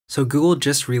So Google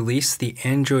just released the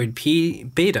Android P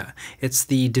beta. It's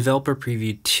the Developer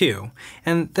Preview 2,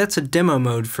 and that's a demo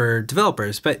mode for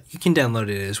developers, but you can download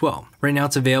it as well. Right now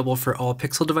it's available for all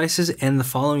Pixel devices and the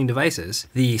following devices: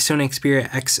 the Sony Xperia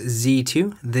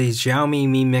XZ2, the Xiaomi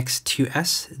Mi Mix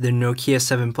 2S, the Nokia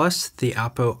 7 Plus, the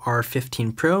Oppo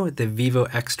R15 Pro, the Vivo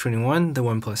X21, the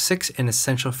OnePlus 6, and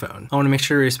Essential Phone. I want to make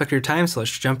sure to respect your time, so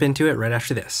let's jump into it right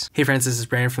after this. Hey friends, this is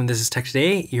Brandon from This Is Tech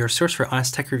Today, your source for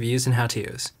honest tech reviews and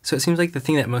how-tos. So it seems like the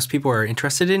thing that most people are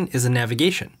interested in is the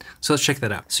navigation. So let's check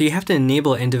that out. So you have to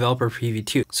enable it in Developer Preview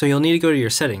 2. So you'll need to go to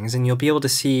your settings and you'll be able to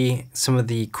see some of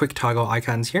the quick toggle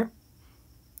icons here.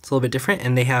 It's a little bit different,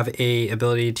 and they have a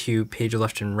ability to page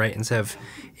left and right instead of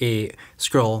a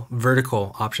scroll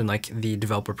vertical option like the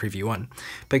Developer Preview 1.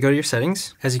 But go to your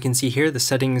settings. As you can see here, the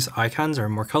settings icons are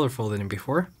more colorful than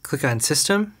before. Click on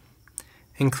System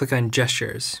and click on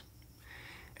Gestures.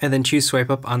 And then choose Swipe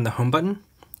Up on the Home button,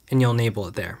 and you'll enable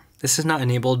it there. This is not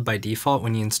enabled by default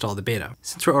when you install the beta.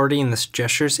 Since we're already in this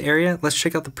gestures area, let's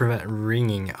check out the prevent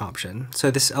ringing option. So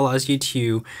this allows you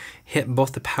to hit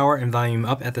both the power and volume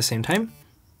up at the same time,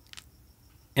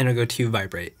 and it'll go to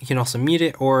vibrate. You can also mute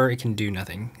it, or it can do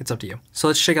nothing. It's up to you. So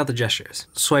let's check out the gestures.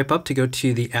 Swipe up to go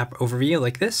to the app overview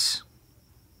like this,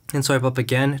 and swipe up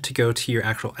again to go to your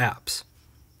actual apps.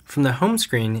 From the home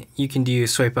screen, you can do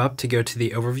swipe up to go to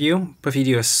the overview, but if you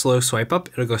do a slow swipe up,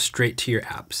 it'll go straight to your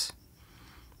apps.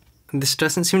 This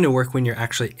doesn't seem to work when you're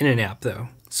actually in an app though.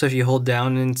 So if you hold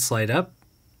down and slide up,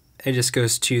 it just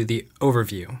goes to the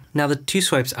overview. Now the 2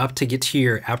 swipes up to get to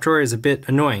your app drawer is a bit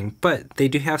annoying, but they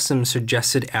do have some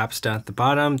suggested apps down at the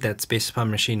bottom that's based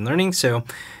upon machine learning, so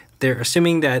they're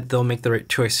assuming that they'll make the right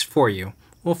choice for you.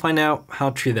 We'll find out how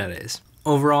true that is.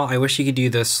 Overall, I wish you could do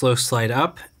the slow slide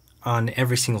up on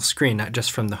every single screen, not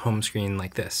just from the home screen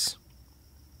like this.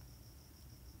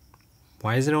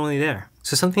 Why is it only there?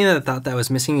 So something that I thought that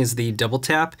was missing is the double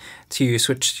tap to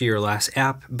switch to your last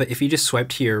app, but if you just swipe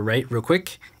to your right real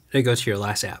quick, it'll go to your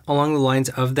last app. Along the lines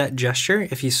of that gesture,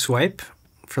 if you swipe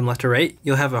from left to right,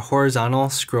 you'll have a horizontal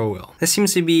scroll wheel. This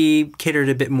seems to be catered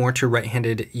a bit more to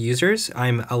right-handed users.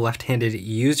 I'm a left-handed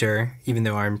user, even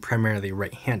though I'm primarily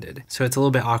right-handed. So it's a little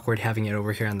bit awkward having it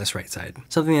over here on this right side.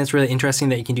 Something that's really interesting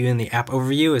that you can do in the app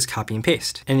overview is copy and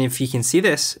paste. And if you can see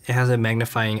this, it has a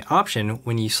magnifying option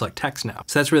when you select text now.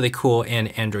 So that's really cool in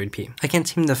Android P. I can't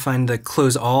seem to find the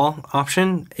close all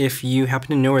option. If you happen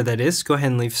to know where that is, go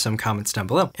ahead and leave some comments down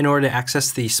below. In order to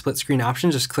access the split screen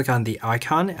option, just click on the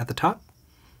icon at the top,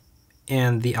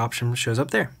 and the option shows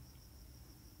up there.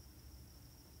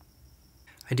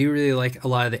 I do really like a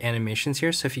lot of the animations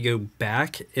here. So if you go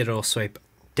back, it'll swipe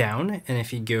down, and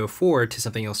if you go forward to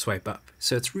something, it'll swipe up.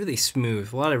 So it's really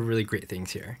smooth. A lot of really great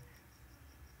things here.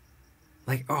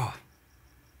 Like, oh,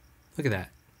 look at that.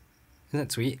 Isn't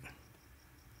that sweet?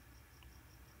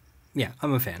 Yeah,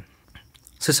 I'm a fan.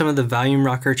 So some of the volume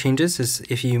rocker changes is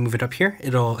if you move it up here,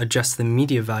 it'll adjust the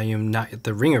media volume, not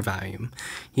the ringer volume.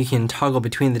 You can toggle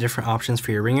between the different options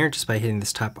for your ringer just by hitting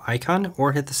this top icon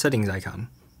or hit the settings icon.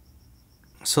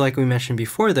 So like we mentioned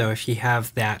before though, if you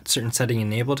have that certain setting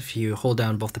enabled, if you hold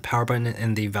down both the power button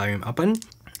and the volume up button,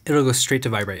 it'll go straight to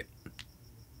vibrate.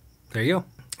 There you go.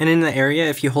 And in the area,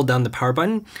 if you hold down the power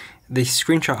button, the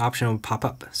screenshot option will pop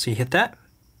up. So you hit that,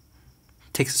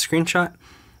 takes a screenshot,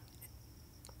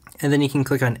 and then you can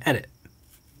click on edit.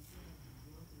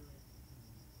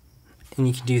 And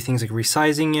you can do things like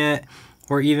resizing it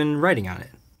or even writing on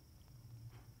it.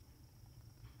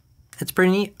 It's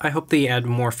pretty neat. I hope they add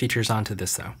more features onto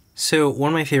this though. So one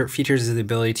of my favorite features is the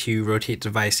ability to rotate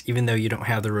device even though you don't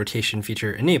have the rotation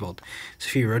feature enabled. So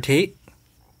if you rotate,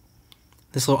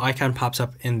 this little icon pops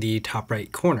up in the top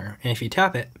right corner. And if you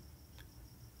tap it,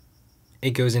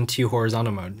 it goes into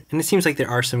horizontal mode. And it seems like there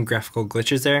are some graphical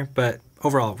glitches there, but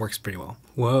overall it works pretty well.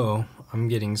 Whoa, I'm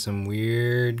getting some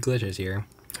weird glitches here.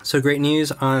 So great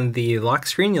news, on the lock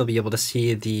screen you'll be able to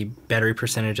see the battery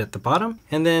percentage at the bottom,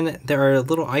 and then there are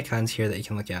little icons here that you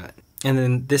can look at. And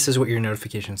then this is what your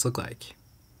notifications look like.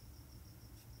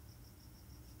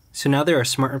 So now there are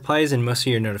smart replies in most of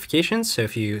your notifications, so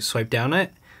if you swipe down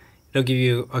it, it'll give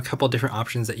you a couple different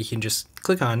options that you can just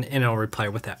click on and it'll reply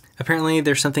with that. Apparently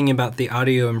there's something about the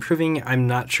audio improving. I'm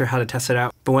not sure how to test it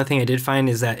out, but one thing I did find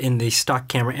is that in the stock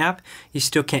camera app, you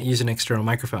still can't use an external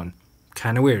microphone.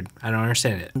 Kind of weird. I don't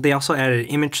understand it. They also added an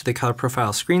image to the color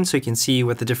profile screen so you can see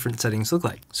what the different settings look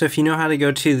like. So if you know how to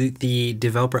go to the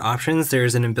developer options,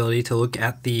 there's an ability to look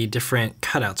at the different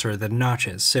cutouts or the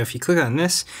notches. So if you click on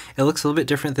this, it looks a little bit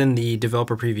different than the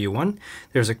developer preview one.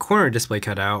 There's a corner display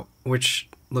cutout, which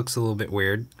looks a little bit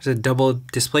weird. There's a double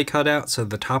display cutout, so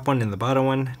the top one and the bottom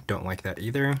one, don't like that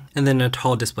either. And then a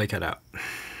tall display cutout.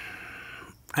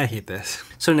 I hate this.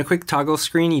 So in a quick toggle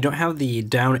screen, you don't have the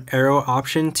down arrow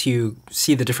option to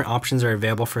see the different options that are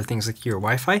available for things like your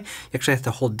Wi-Fi. You actually have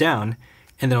to hold down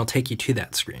and then it'll take you to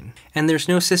that screen. And there's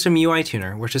no system UI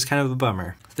tuner, which is kind of a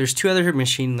bummer. There's two other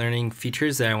machine learning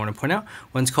features that I want to point out.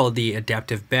 One's called the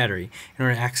adaptive battery. In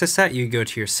order to access that, you go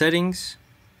to your settings,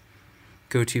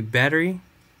 go to battery,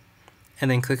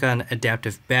 and then click on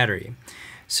adaptive battery.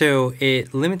 So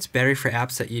it limits battery for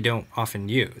apps that you don't often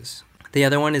use. The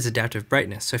other one is adaptive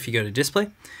brightness. So if you go to display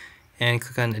and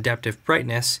click on adaptive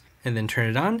brightness and then turn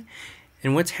it on,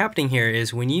 and what's happening here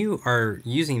is when you are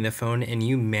using the phone and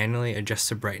you manually adjust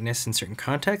the brightness in certain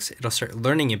contexts, it'll start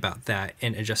learning about that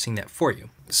and adjusting that for you.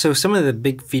 So some of the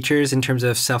big features in terms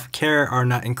of self-care are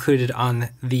not included on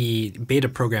the beta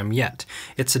program yet.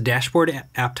 It's a dashboard,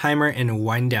 app timer, and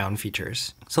wind down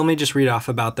features. So let me just read off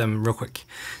about them real quick.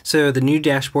 So the new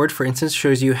dashboard, for instance,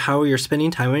 shows you how you're spending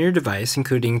time on your device,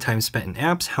 including time spent in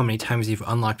apps, how many times you've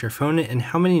unlocked your phone, and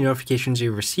how many notifications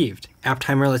you've received. App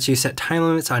timer lets you set time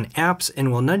limits on apps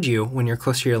and will nudge you when you're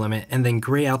close to your limit and then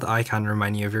gray out the icon to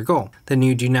remind you of your goal. The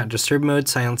new do not disturb mode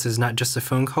silences not just the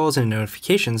phone calls and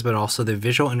notifications, but also the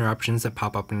visual interruptions that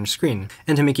pop up on your screen.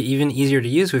 And to make it even easier to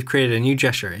use, we've created a new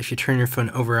gesture. If you turn your phone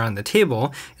over on the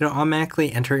table, it'll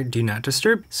automatically enter do not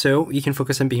disturb, so you can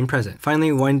focus on being present.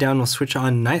 Finally, wind down will switch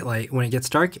on nightlight when it gets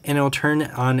dark, and it will turn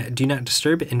on do not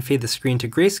disturb and fade the screen to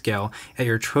grayscale at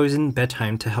your chosen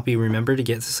bedtime to help you remember to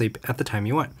get to sleep at the time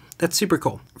you want. That's super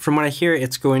cool. From what I hear,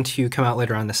 it's going to come out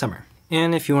later on this summer.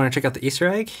 And if you want to check out the Easter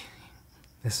egg,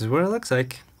 this is what it looks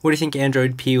like. What do you think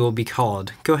Android P will be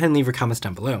called? Go ahead and leave your comments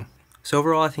down below. So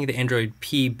overall, I think the Android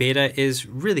P beta is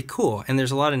really cool, and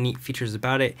there's a lot of neat features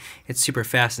about it. It's super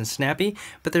fast and snappy,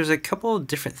 but there's a couple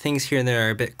different things here and there that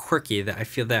are a bit quirky that I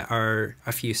feel that are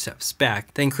a few steps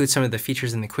back. They include some of the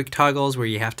features in the quick toggles where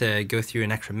you have to go through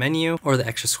an extra menu, or the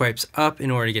extra swipes up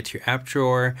in order to get to your app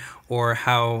drawer, or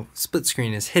how split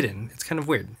screen is hidden. It's kind of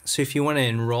weird. So if you want to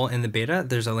enroll in the beta,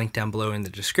 there's a link down below in the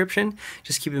description.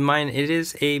 Just keep in mind it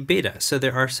is a beta, so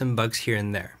there are some bugs here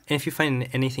and there. And if you find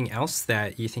anything else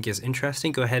that you think is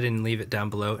interesting, go ahead and leave it down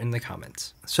below in the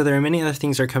comments. So there are many other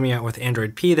things that are coming out with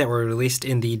Android P that were released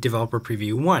in the Developer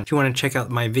Preview 1. If you want to check out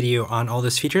my video on all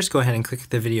those features, go ahead and click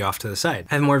the video off to the side.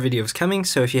 I have more videos coming,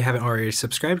 so if you haven't already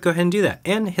subscribed, go ahead and do that.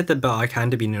 And hit the bell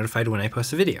icon to be notified when I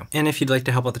post a video. And if you'd like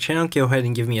to help out the channel, go ahead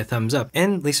and give me a thumbs up.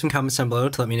 And leave some comments down below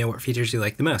to let me know what features you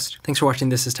like the most. Thanks for watching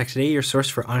This Is Tech Today, your source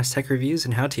for honest tech reviews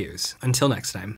and how-tos. Until next time.